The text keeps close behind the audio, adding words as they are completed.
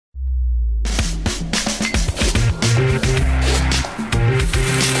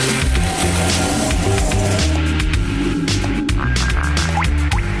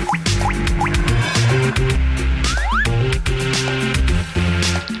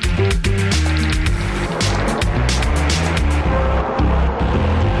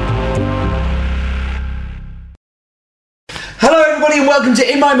welcome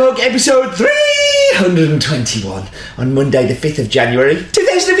to In My Mug, episode 321, on Monday the 5th of January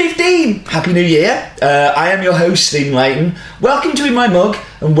 2015. Happy New Year. I am your host, Stephen Layton. Welcome to In My Mug,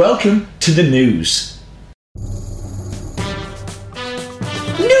 and welcome to the news.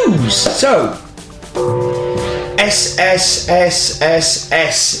 So,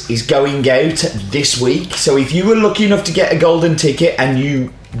 SSSSS is going out this week. So if you were lucky enough to get a golden ticket and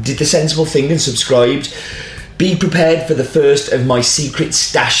you did the sensible thing and subscribed, be prepared for the first of my secret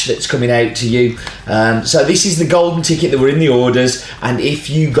stash that's coming out to you. So this is the golden ticket that were in the orders, and if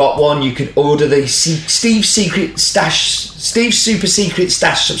you got one, you could order the Steve's Super Secret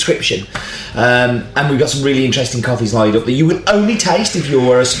Stash subscription. And we've got some really interesting coffees lined up that you will only taste if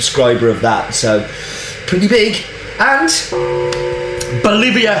you are a subscriber of that. So pretty big. And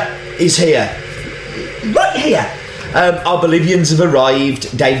Bolivia is here. Right here. Our Bolivians have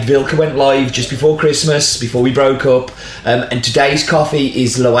arrived. David Vilca went live just before Christmas, before we broke up. And today's coffee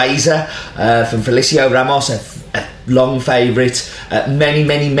is Loaiza from Felicio Ramos, a long favourite.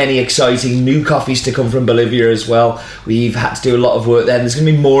 Many exciting new coffees to come from Bolivia as well. We've had to do a lot of work there, and there's going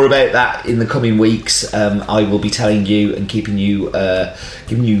to be more about that in the coming weeks. I will be telling you and keeping you,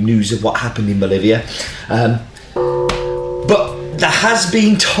 giving you news of what happened in Bolivia. But the Has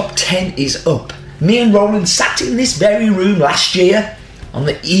Been Top 10 is up. Me and Roland sat in this very room last year on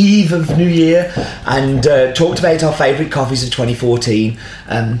the eve of New Year and talked about our favourite coffees of 2014.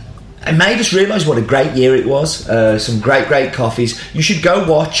 It made us realise what a great year it was. Some great coffees. You should go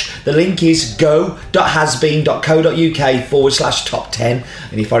watch. The link is go.hasbeen.co.uk/top 10.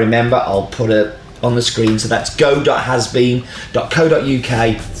 And if I remember, I'll put it on the screen. So that's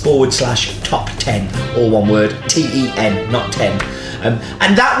go.hasbeen.co.uk/top 10. All one word. TEN, not 10. And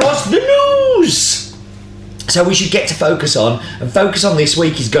that was the news. So we should get to focus on. And focus on this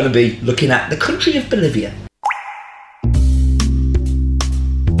week is going to be looking at the country of Bolivia.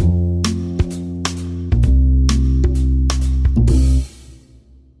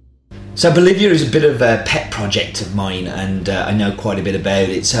 So Bolivia is a bit of a pet project of mine, and I know quite a bit about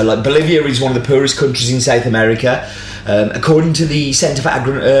it. So Bolivia is one of the poorest countries in South America. According to the Centre for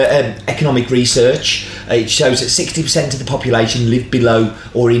Economic Research, it shows that 60% of the population live below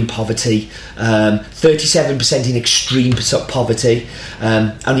or in poverty, 37% in extreme poverty,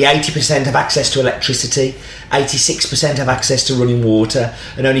 only 80% have access to electricity, 86% have access to running water,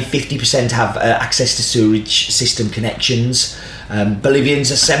 and only 50% have access to sewerage system connections.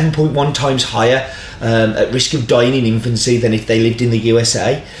 Bolivians are 7.1 times higher at risk of dying in infancy than if they lived in the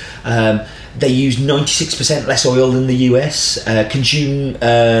USA. They use 96% less oil than the US, consume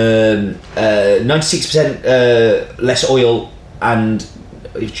 96% less oil and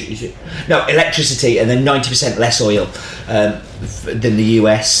electricity, and then 90% less oil than the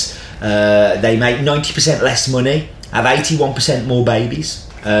US. They make 90% less money, have 81% more babies,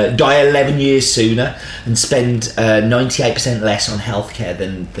 die 11 years sooner, and spend 98% less on healthcare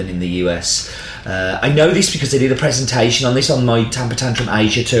than in the US. I know this because I did a presentation on this on my Tampa Tantrum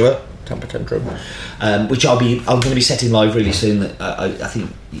Asia tour, which I'm going to be setting live really soon. I think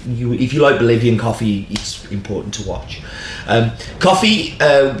if you like Bolivian coffee, it's important to watch. Coffee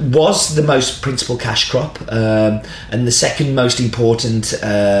was the most principal cash crop, and the second most important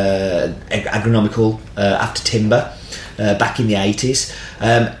agronomical after timber. Back in the 80s,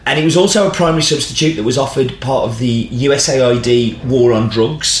 and it was also a primary substitute that was offered part of the USAID war on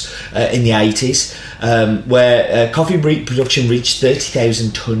drugs in the 80s, where coffee production reached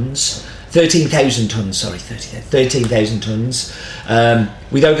 13,000 tonnes,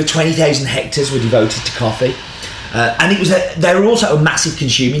 with over 20,000 hectares were devoted to coffee. And they were also a massive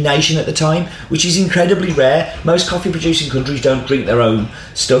consuming nation at the time, which is incredibly rare. Most coffee producing countries don't drink their own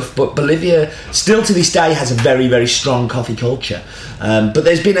stuff, but Bolivia still to this day has a very, very strong coffee culture. But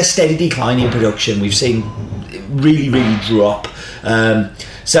there's been a steady decline in production. We've seen it really drop.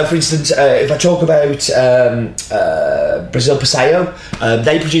 So for instance, if I talk about Brazil Paseo,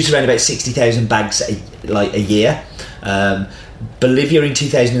 they produce around about 60,000 bags a year. Bolivia in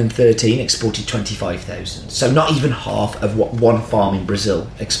 2013 exported 25,000, so not even half of what one farm in Brazil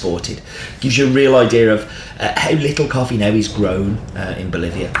exported. Gives you a real idea of how little coffee now is grown in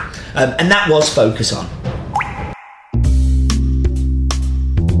Bolivia, and that was Focus On.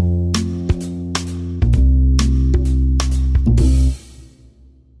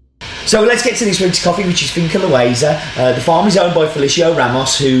 So let's get to this week's coffee, which is Finca Loaiza. The farm is owned by Felicio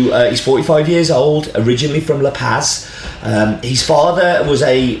Ramos, who is 45 years old, originally from La Paz. His father was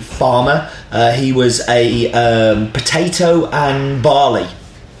a farmer. He was a potato and barley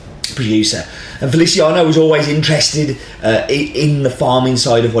producer. And Feliciano was always interested in the farming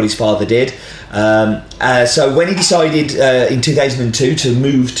side of what his father did. So when he decided in 2002 to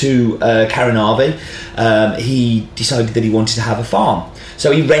move to Caranavi, he decided that he wanted to have a farm.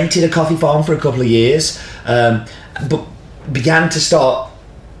 So he rented a coffee farm for a couple of years, but began to start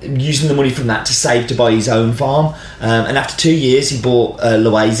using the money from that to save to buy his own farm. And after 2 years, he bought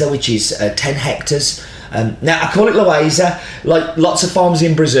Loaiza, which is 10 hectares. Now, I call it Loaiza, like lots of farms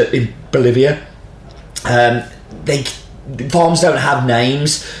in Bolivia. Farms don't have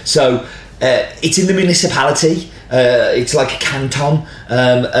names, so it's in the municipality. It's like a canton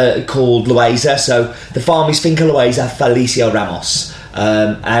called Loaiza. So the farm is Finca Loaiza Felicio Ramos.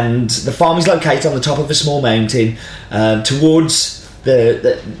 And the farm is located on the top of a small mountain towards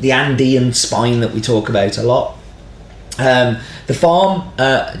the Andean spine that we talk about a lot. The farm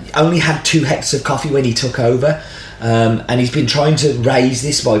only had 2 hectares of coffee when he took over, and he's been trying to raise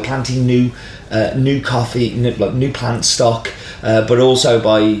this by planting new coffee, new plant stock, but also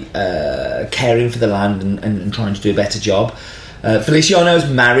by caring for the land and trying to do a better job. Feliciano's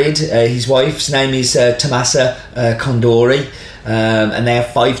married. His wife's name is Tomasa Condori, and they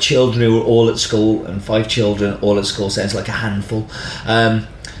have 5 children who are all at school, and 5 children all at school sounds like a handful.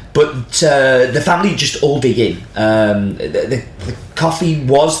 But the family just all dig in. The coffee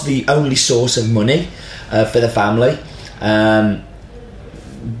was the only source of money for the family.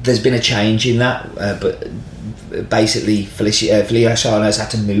 There's been a change in that, but basically Feliciano's had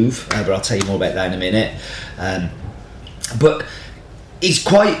to move, but I'll tell you more about that in a minute. But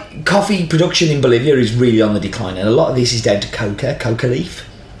coffee production in Bolivia is really on the decline, and a lot of this is down to coca leaf,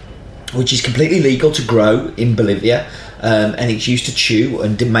 which is completely legal to grow in Bolivia, and it's used to chew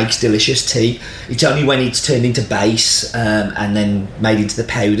and makes delicious tea. It's only when it's turned into base and then made into the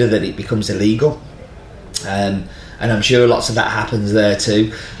powder that it becomes illegal. And I'm sure lots of that happens there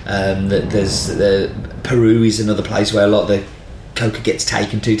too. Peru is another place where a lot of the coca gets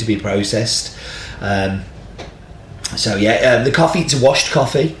taken to be processed. The coffee, it's a washed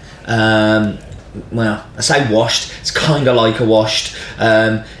coffee. Well, I say washed, it's kind of like a washed.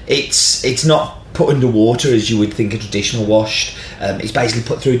 It's not put under water as you would think a traditional washed. It's basically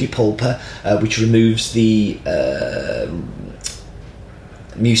put through a depulper, which removes the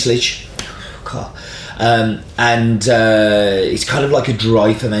mucilage. It's kind of like a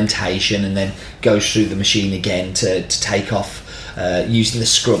dry fermentation, and then goes through the machine again to take off, using the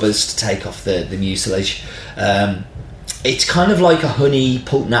scrubbers to take off the mucilage. It's kind of like a honey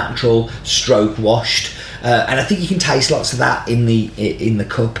pulp natural stroke washed, and I think you can taste lots of that in the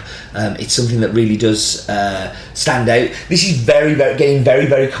cup. It's something that really does stand out. This is getting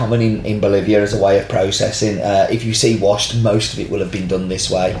very common in Bolivia as a way of processing. If you see washed, most of it will have been done this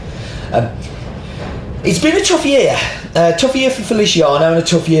way. It's been a tough year for Feliciano and a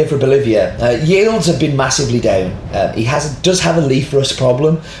tough year for Bolivia. Yields have been massively down. He does have a leaf rust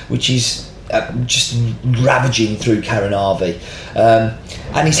problem, which is just ravaging through Caranavi,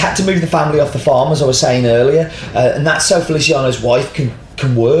 and he's had to move the family off the farm, as I was saying earlier, and that's so Feliciano's wife can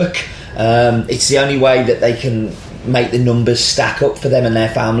work. It's the only way that they can make the numbers stack up for them and their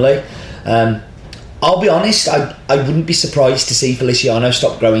family. I'll be honest, I wouldn't be surprised to see Feliciano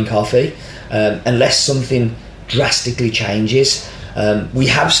stop growing coffee unless something drastically changes. We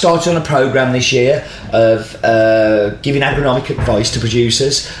have started on a programme this year of giving agronomic advice to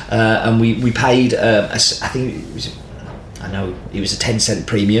producers, and we paid I think it was a 10-cent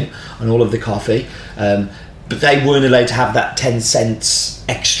premium on all of the coffee, but they weren't allowed to have that 10 cents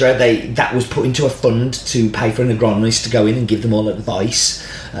extra. That was put into a fund to pay for an agronomist to go in and give them all advice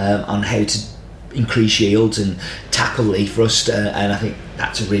on how to increase yields and tackle leaf rust, and I think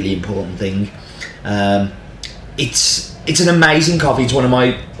that's a really important thing. It's an amazing coffee. It's one of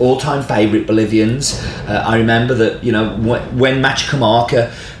my all-time favourite Bolivians. I remember that, when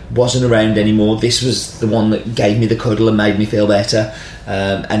Machacamarca wasn't around anymore, this was the one that gave me the cuddle and made me feel better.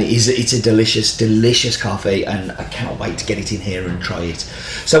 And it's a delicious coffee, and I cannot wait to get it in here and try it.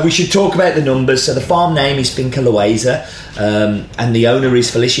 So we should talk about the numbers. So the farm name is Finca Loaiza, and the owner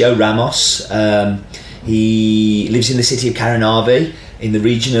is Felicio Ramos. He lives in the city of Caranavi in the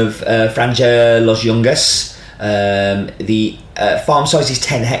region of Franja Los Yungas. The farm size is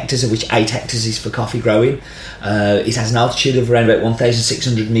 10 hectares, of which 8 hectares is for coffee growing. It has an altitude of around about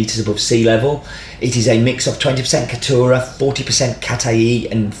 1,600 metres above sea level. It is a mix of 20% Caturra, 40% Cataí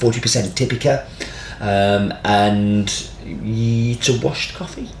and 40% Typica, and it's a washed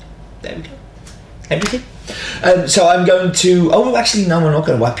coffee. There we go. Everything. So I'm going to... Oh, actually, no, I'm not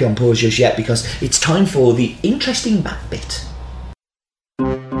going to whap you on pause just yet, because it's time for the interesting back bit.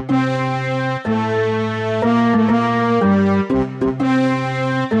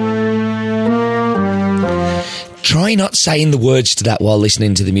 Try not saying the words to that while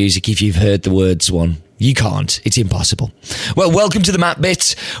listening to the music if you've heard the words one. You can't. It's impossible. Well, welcome to the Map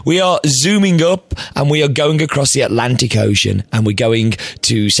Bit. We are zooming up and we are going across the Atlantic Ocean and we're going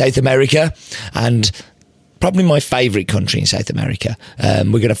to South America and probably my favourite country in South America.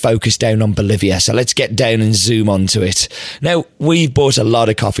 We're going to focus down on Bolivia. So let's get down and zoom onto it. Now, we've bought a lot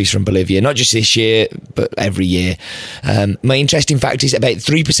of coffees from Bolivia, not just this year, but every year. My interesting fact is about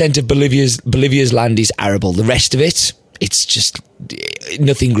 3% of Bolivia's land is arable. The rest of it, it's just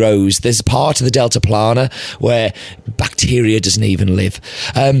nothing grows. There's a part of the Delta Plana where bacteria doesn't even live.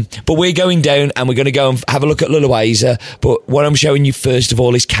 But we're going down and we're going to go and have a look at Loaiza. But what I'm showing you first of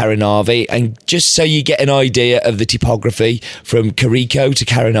all is Caranavi. And just so you get an idea of the topography from Carico to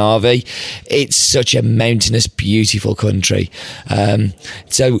Caranavi, it's such a mountainous, beautiful country.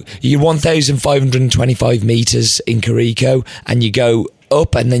 So you're 1,525 metres in Carico and you go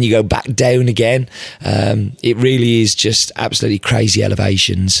up and then you go back down again. It really is just absolutely crazy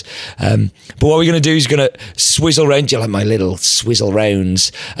elevations. But what we're going to do is going to swizzle round. You like my little swizzle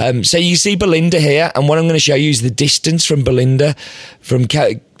rounds. So you see Belinda here, and what I'm going to show you is the distance from Belinda.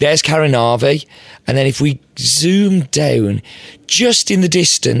 There's Caranavi, and then if we zoom down just in the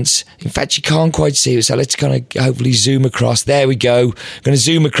distance, in fact you can't quite see it, so let's kind of hopefully zoom across. There we go. Going to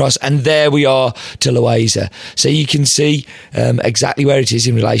zoom across, and there we are to Loaiza. So you can see exactly where it is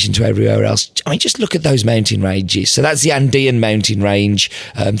in relation to everywhere else. I mean, just look at those mountain ranges. So that's the Andean mountain range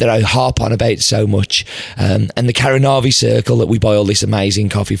that I harp on about so much, and the Caranavi circle that we buy all this amazing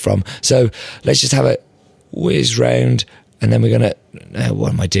coffee from. So let's just have a whiz round. And then we're going to...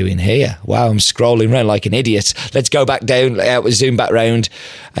 what am I doing here? Wow, I'm scrolling around like an idiot. Let's go back down, zoom back round,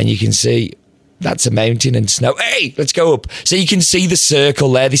 and you can see that's a mountain and snow. Hey, let's go up. So you can see the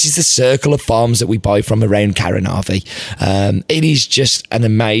circle there. This is the circle of farms that we buy from around Caranavi. It is just an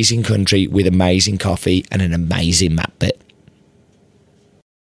amazing country with amazing coffee and an amazing map bit.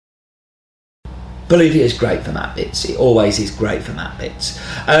 Bolivia is great for map bits. It always is great for map bits.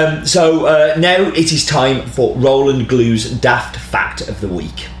 So now it is time for Roland Glue's Daft Fact of the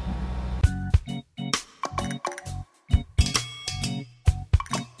Week.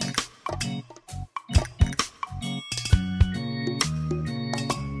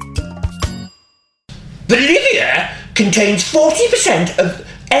 Bolivia contains 40% of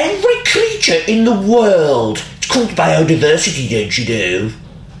every creature in the world. It's called biodiversity, don't you know?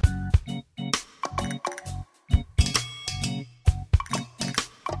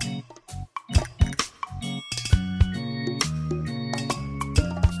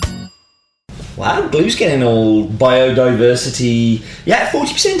 Wow, Glue's getting all biodiversity. Yeah,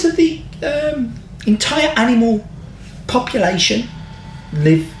 40% of the entire animal population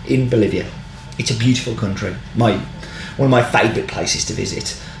live in Bolivia. It's a beautiful country. One of my favourite places to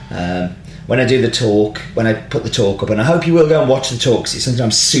visit. When I do the talk, when I put the talk up, and I hope you will go and watch the talk because it's something I'm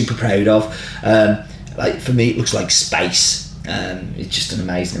super proud of. Like for me, it looks like space. It's just an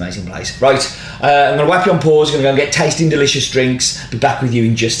amazing place. Right, I'm going to whack you on pause. I'm going to go and get tasting delicious drinks. Be back with you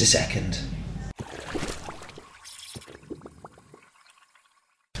in just a second.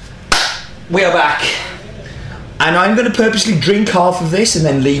 We are back, and I'm going to purposely drink half of this and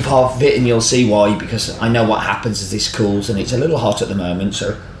then leave half of it, and you'll see why, because I know what happens as this cools, and it's a little hot at the moment.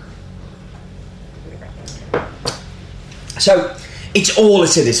 So it's all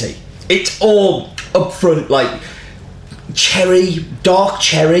acidity. It's all up front, like cherry, dark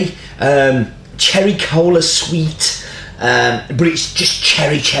cherry, cherry cola sweet, but it's just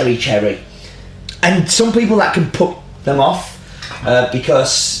cherry. And some people that can put them off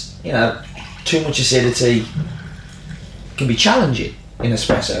because, you know, too much acidity can be challenging in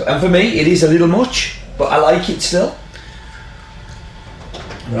espresso, and for me it is a little much, but I like it still.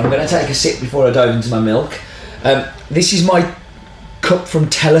 And I'm going to take a sip before I dive into my milk. This is my cup from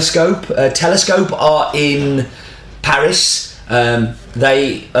Telescope. Telescope are in Paris.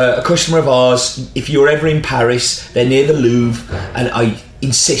 They are a customer of ours. If you're ever in Paris, they're near the Louvre, and I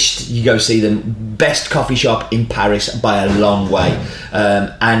insist you go see them. Best coffee shop in Paris by a long way.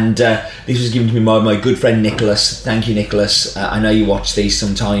 And this was given to me by my good friend Nicholas. Thank you, Nicholas. I know you watch these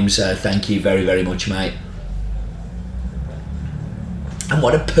sometimes. Thank you very, very much, mate. And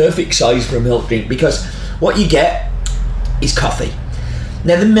what a perfect size for a milk drink, because what you get is coffee.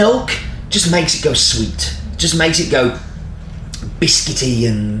 Now the milk just makes it go sweet, just makes it go biscuity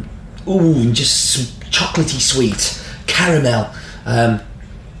and just chocolatey sweet, caramel,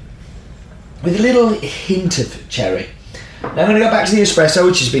 with a little hint of cherry. Now I'm going to go back to the espresso,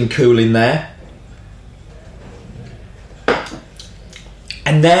 which has been cooling there.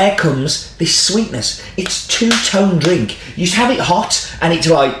 And there comes this sweetness. It's two-tone drink. You just have it hot and it's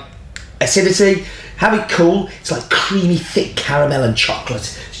like acidity. Have it cool. It's like creamy, thick caramel and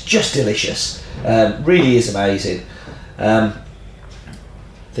chocolate. It's just delicious. Really is amazing. I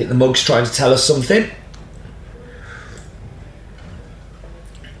think the mug's trying to tell us something.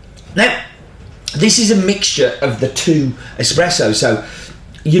 Now, this is a mixture of the two espressos. So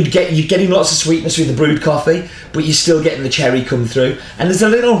you're getting lots of sweetness with the brewed coffee, but you're still getting the cherry come through. And there's a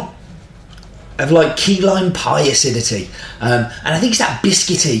little of like key lime pie acidity. And I think it's that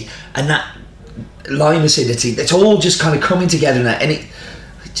biscuity and that lime acidity that's all just kind of coming together in that. And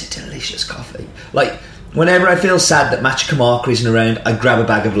it's a delicious coffee. Like, whenever I feel sad that Matcha Camargue isn't around, I grab a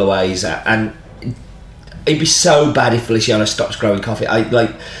bag of Loaiza, and it'd be so bad if Feliciano stops growing coffee.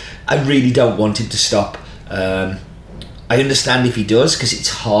 I really don't want him to stop. I understand if he does, because it's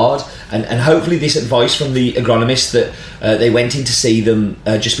hard, and hopefully this advice from the agronomist that they went in to see them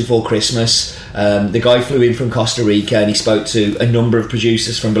just before Christmas. The guy flew in from Costa Rica and he spoke to a number of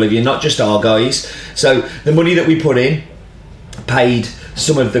producers from Bolivia, not just our guys. So the money that we put in paid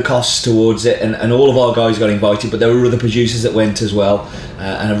some of the costs towards it, and all of our guys got invited, but there were other producers that went as well,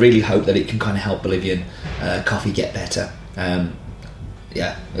 and I really hope that it can kind of help Bolivian coffee get better.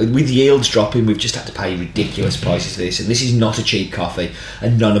 With yields dropping, we've just had to pay ridiculous prices for this, and this is not a cheap coffee,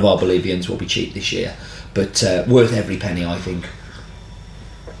 and none of our Bolivians will be cheap this year, but worth every penny, I think.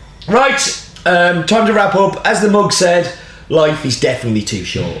 Right, time to wrap up. As the mug said, life is definitely too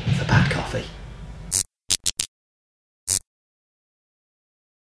short for bad coffee.